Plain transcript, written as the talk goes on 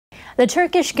The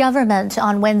Turkish government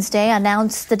on Wednesday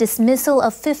announced the dismissal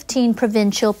of 15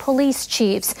 provincial police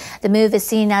chiefs. The move is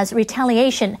seen as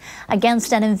retaliation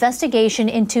against an investigation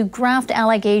into graft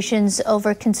allegations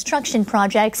over construction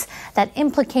projects that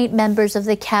implicate members of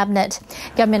the cabinet.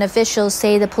 Government officials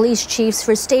say the police chiefs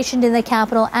were stationed in the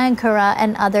capital, Ankara,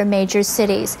 and other major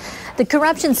cities. The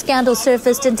corruption scandal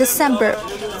surfaced in December.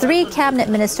 3 cabinet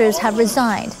ministers have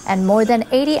resigned, and more than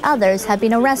 80 others have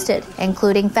been arrested,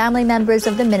 including family members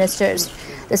of the ministers.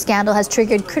 The scandal has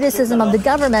triggered criticism of the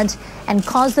government and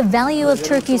caused the value of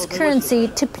Turkey's currency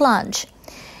to plunge.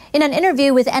 In an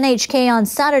interview with NHK on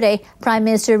Saturday, Prime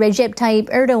Minister Recep Tayyip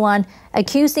Erdogan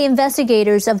accused the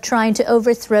investigators of trying to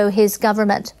overthrow his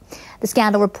government. The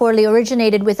scandal reportedly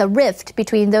originated with a rift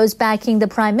between those backing the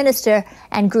prime minister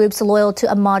and groups loyal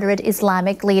to a moderate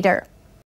Islamic leader.